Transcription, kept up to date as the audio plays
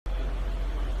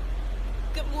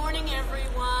Good morning,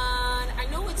 everyone. I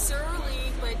know it's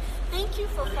early, but thank you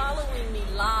for following me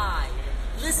live.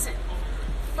 Listen,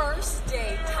 first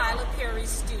day Tyler Perry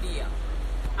Studio.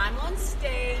 I'm on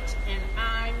stage and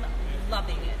I'm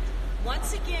loving it.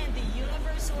 Once again, the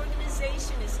Universe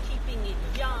organization is keeping it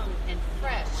young and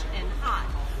fresh and hot.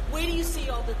 Where do you see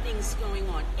all the things going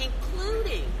on,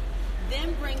 including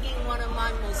them bringing one of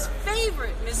my most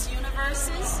favorite Miss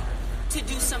Universes to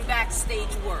do some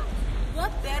backstage work.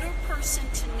 What better person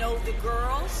to know the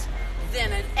girls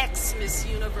than an ex-Miss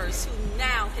Universe who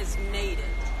now has made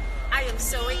it? I am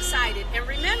so excited. And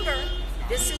remember,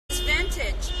 this is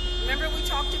vintage. Remember we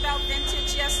talked about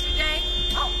vintage yesterday?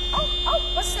 Oh,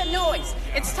 what's that noise?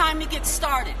 It's time to get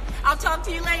started. I'll talk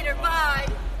to you later. Bye.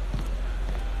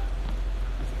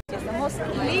 Estamos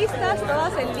listas,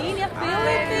 todas en línea.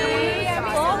 Philippines,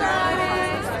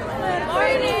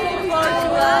 morning,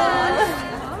 Portugal.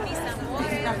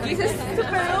 Dices tu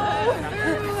Perú.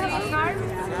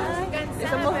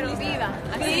 Estamos pero viva.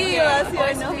 Viva, ¿sí o no?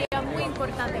 Es un día muy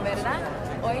importante, ¿verdad?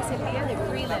 Hoy es el día de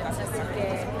freelance, así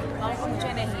que vamos con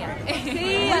mucha energía.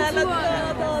 Sí, a darlo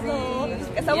todo.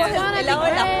 Estamos en el lado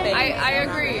de la fe. I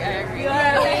agree. I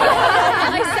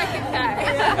second that.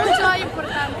 Mucho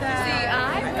importante. Sí,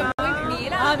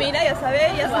 mira, ya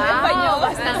sabe español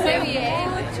bastante bien.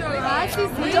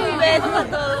 Muchos besos a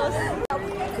todos.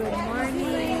 Good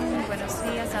morning. Buenos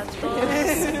días a todos.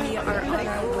 We are on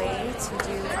our way to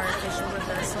do our official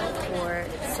rehearsal for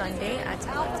Sunday at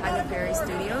Tyler Perry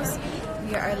Studios.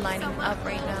 We are lining up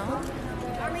right now.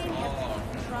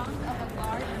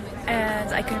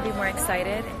 And I couldn't be more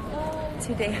excited.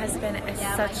 Today has been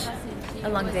such a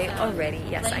long day already.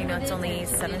 Yes, I know it's only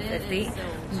 7:50,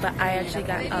 but I actually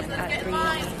got up at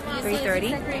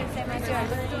 3:30.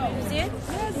 See it?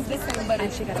 I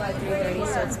actually got up at 3:30,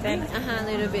 so it's been a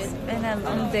little bit. It's been a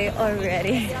long day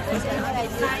already.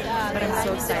 But I'm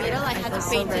so excited. I feel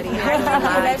so ready.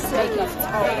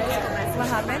 What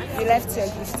happened? You left your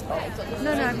gift.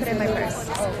 No, I put it in my purse.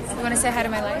 You want to say hi to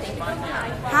my life?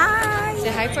 Hi.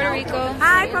 Say hi, Puerto Rico.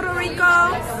 Hi, Puerto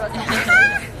Rico.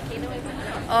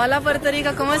 Hola, Puerto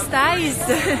Rico, ¿cómo estáis?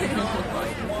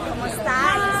 ¿Cómo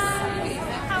estáis?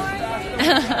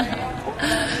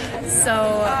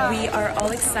 So we are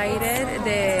all excited.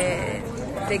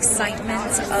 The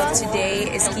excitement of today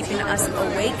is keeping us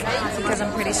awake because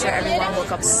I'm pretty sure everyone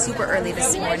woke up super early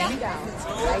this morning.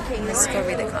 Let's go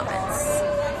read the comments.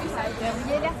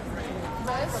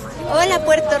 Hola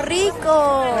Puerto Rico,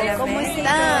 Hola, ¿cómo México.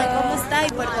 está? ¿Cómo está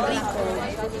Puerto Rico?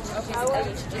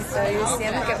 Estoy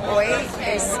diciendo que hoy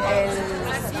es el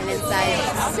ensayo,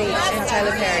 sí, en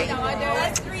Tyler Perry.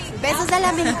 Besos a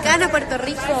la mexicana, Puerto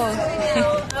Rico.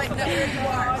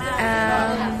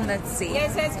 Let's see.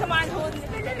 It says, come on,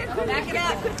 back it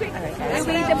up. We'll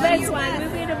be the best one.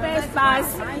 We'll be the best boss.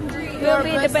 We'll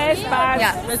be the best boss.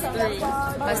 Yeah,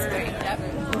 plus three.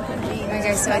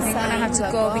 Okay, so I think I'm gonna have to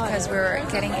go because we're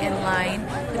getting in line.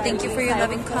 But thank you for your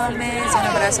loving comments. Un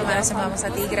abrazo, vamos a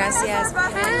ti. Gracias.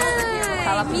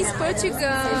 Hi, Miss Portugal.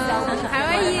 How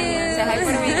are you? Say hi,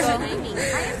 Puerto Rico.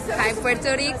 Hi,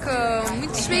 Puerto Rico.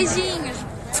 Muitos beijinhos.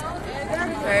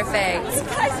 Perfect.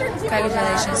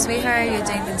 Congratulations, sweetheart. You're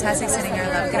doing fantastic. Sending our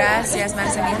love. Gracias,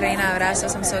 Marcia, mi reina.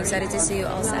 Abrazos. I'm so excited to see you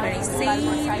all Saturday.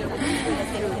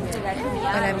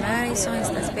 Hola, Marison.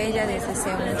 Estás bella. Les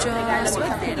deseo mucho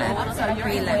suerte en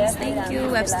freelance. Thank you,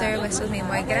 Webster. Besos, mi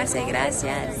amor. Gracias.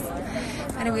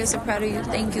 And we're so proud of you.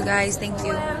 Thank you, guys. Thank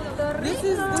you.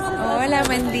 Hola,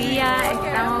 buen día.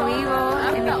 Estamos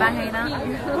vivos en mi página.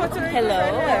 Hello,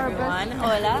 everyone.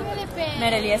 Hola.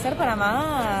 Mereliezer,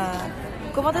 Panamá.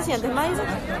 ¿Cómo te sientes, Madison?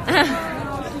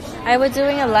 I was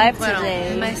doing a live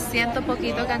today. Me siento un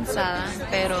poquito cansada,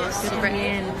 pero súper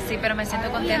bien. Sí, pero me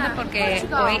siento contenta porque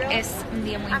hoy es un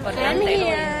día muy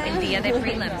importante, el día de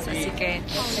freelance, así que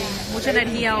mucha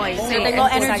energía hoy. Sí, yo tengo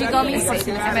energy gummies.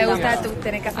 Sí. Me gusta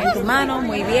tener café en tu mano,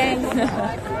 muy bien.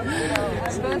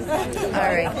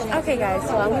 Alright, okay guys,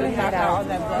 so I'm gonna head out.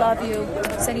 Love you,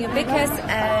 send you a big kiss,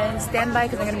 and stand by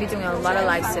because I'm gonna be doing a lot of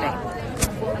lives today.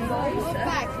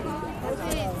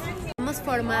 Estamos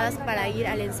formadas para ir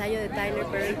al ensayo de Tyler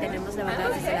Perry. Tenemos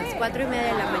levantadas desde las 4:30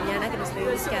 de la mañana que nos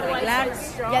tuvimos que arreglar.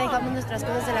 Ya dejamos nuestras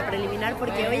cosas de la preliminar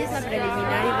porque hoy es la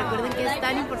preliminar y recuerden que es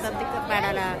tan importante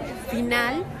para la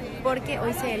final porque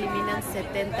hoy se eliminan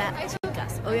 70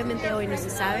 chicas. Obviamente hoy no se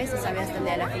sabe hasta el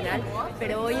día de la final,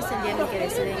 pero hoy es el día en el que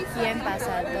deciden quién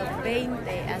pasa al top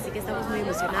 20, así que estamos muy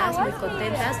emocionadas, muy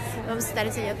contentas. Vamos a estar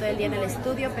ensayando todo el día en el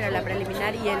estudio, pero la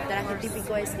preliminar y el traje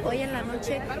típico es hoy en la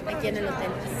noche aquí en el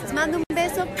hotel. Les mando un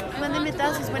beso, mándenme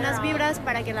todas sus buenas vibras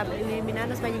para que la preliminar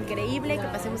nos vaya increíble, que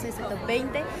pasemos a ese top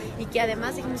 20 y que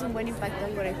además dejemos un buen impacto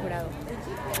por el jurado.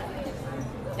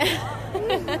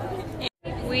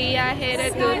 We are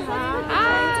headed to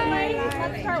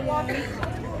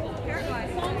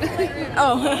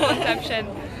Conception.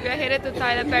 We are headed to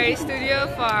Tyler Perry studio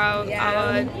for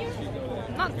our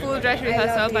not full dress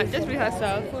rehearsal, but just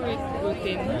rehearsal, full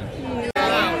routine.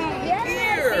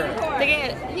 Taking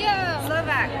it.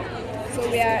 So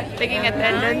we are taking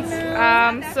attendance.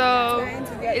 So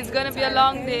it's gonna be a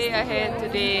long day ahead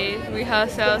today,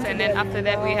 rehearsals, and then after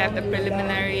that we have the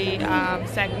preliminary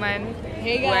segment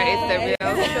where it's the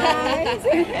real show,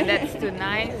 and that's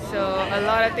tonight. So a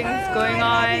lot of things going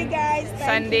on.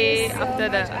 Sunday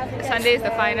Sunday is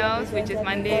the finals, which is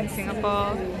Monday in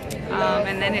Singapore,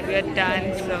 and then we're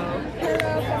done. So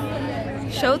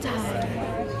showtime.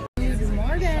 Good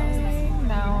morning.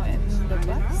 Now in the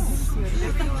bus.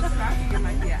 It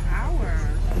might be an hour.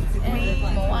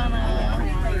 And Moana,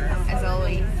 as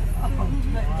always.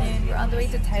 And we're on the way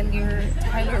to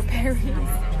Tyler Perry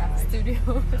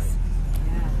Studios.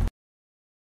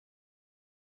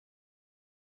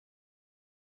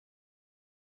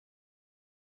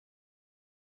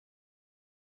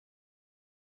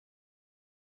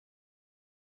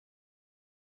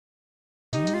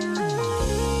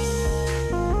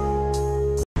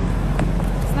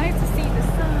 It's nice to see the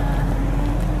sun.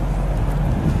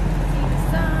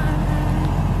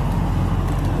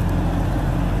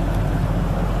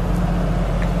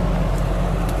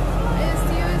 It's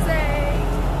Tuesday,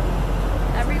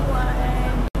 everyone.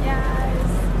 Yes.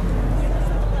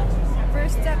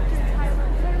 First step to Tyler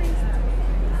Perry.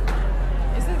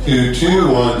 2,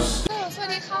 2, 1.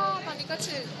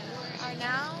 We are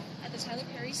now at the Tyler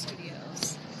Perry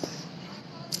Studios.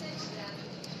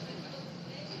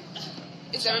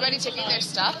 Is everybody taking their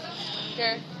stuff?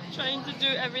 They're trying to do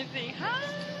everything. Hi,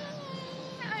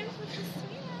 I'm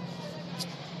Christina.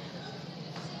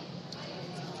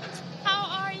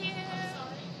 How are you?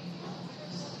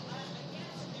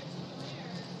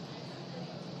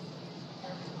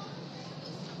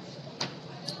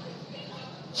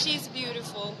 She's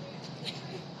beautiful.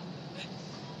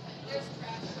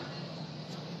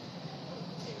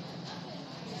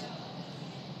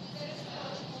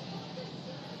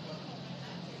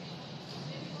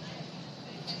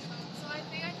 So I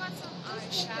think I got some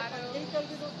eyeshadow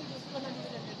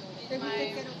in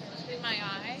my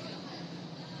eye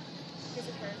because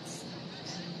it hurts.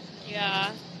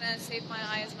 Yeah. I'm gonna save my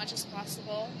eye as much as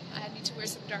possible. I need to wear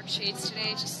some dark shades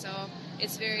today just so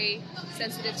it's very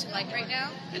sensitive to light right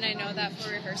now, and I know that for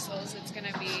rehearsals it's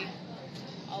gonna be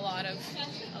a lot of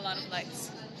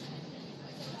lights.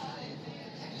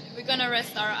 We're gonna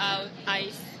rest our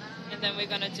eyes, and then we're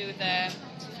gonna do the.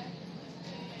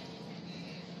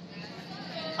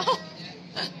 Oh.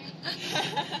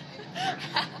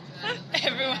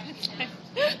 Everyone.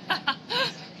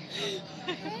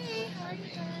 Hey, how are you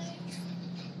guys?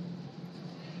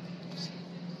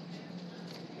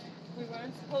 We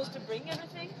weren't supposed to bring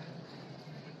everything.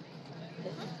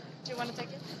 Do you want to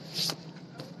take it?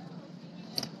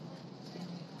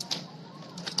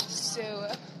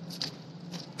 So,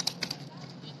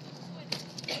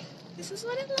 this is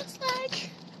what it looks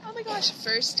like. Oh my gosh,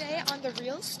 first day on the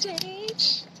real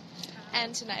stage.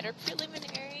 And tonight are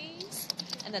preliminaries.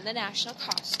 And then the national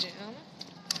costume.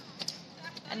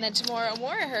 And then tomorrow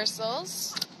more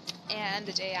rehearsals. And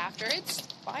the day after it's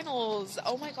finals.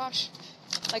 Oh my gosh.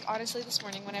 Like honestly this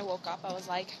morning when I woke up I was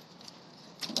like,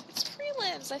 it's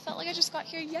prelims. I felt like I just got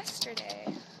here yesterday.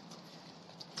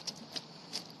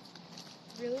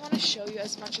 I really want to show you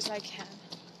as much as I can.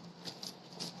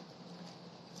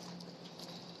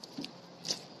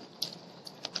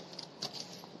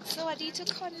 Sawasดีทุก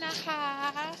คนนะคะ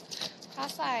ฟ้า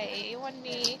ใสวัน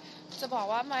นี้จะบอก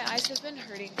ว่า my eyes have been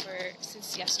hurting since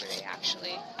yesterday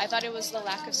actually. I thought it was the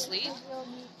lack of sleep.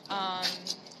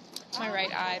 My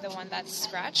right eye, the one that's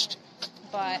scratched.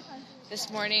 But this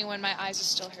morning when my eyes are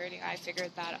still hurting, I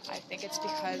figured that I think it's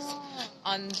because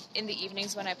in the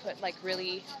evenings when I put like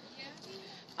really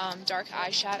dark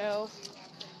eyeshadow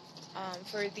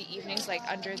for the evenings, like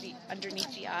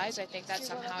underneath the eyes, I think that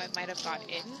somehow it might have got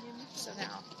in. So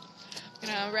now I'm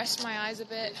gonna rest my eyes a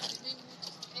bit,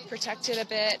 protect it a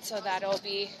bit, so that it'll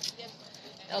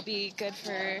be good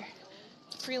for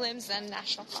prelims and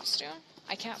national costume.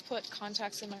 I can't put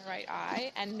contacts in my right eye,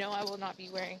 and no, I will not be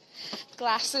wearing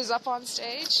glasses up on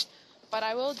stage, but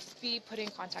I will be putting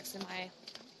contacts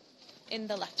in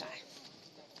the left eye.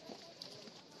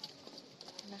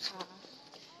นะคะ.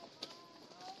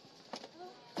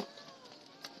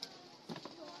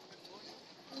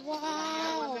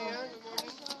 Wow.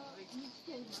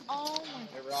 Oh my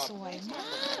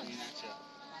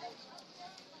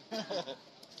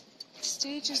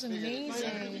Stage is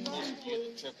amazing.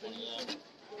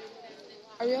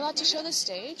 Are we allowed to show the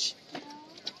stage?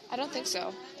 I don't think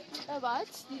so. What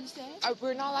did you say?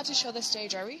 We're not allowed to show the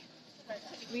stage, are we?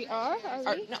 We are?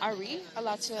 Are we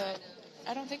allowed to?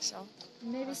 I don't think so.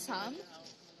 Maybe some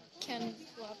can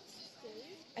go up.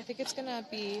 I think it's gonna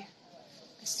be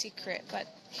a secret, but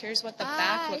here's what the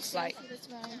back looks like. That's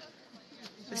right.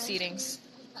 The seatings.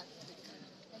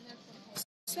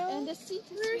 So And the seat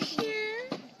we're here.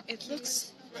 It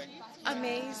looks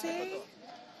amazing.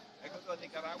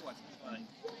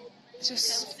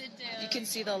 Just you can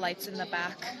see the lights in the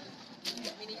back,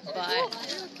 but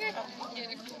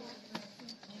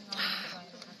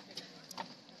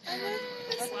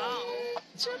Wow.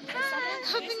 Japan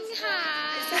coming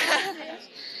high.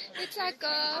 It's our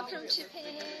girl from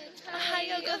Japan.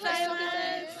 Ohayo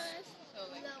gozaimasu.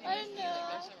 I don't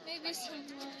know. Maybe someone.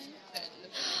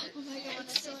 Oh my god,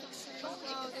 it's so exciting.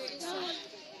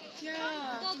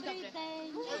 Wow, there is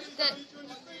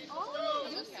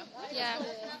Yeah. Yeah.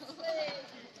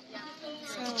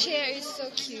 The chair is so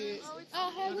cute.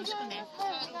 Oh, hi,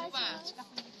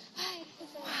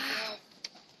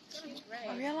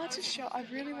 Are we allowed to show? I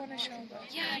really want to show them.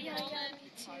 Yeah, me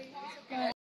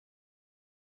too.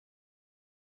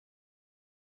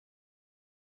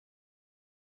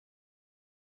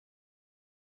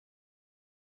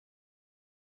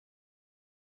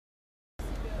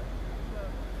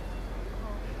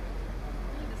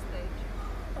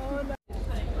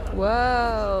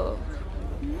 Wow,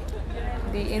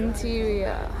 the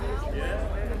interior.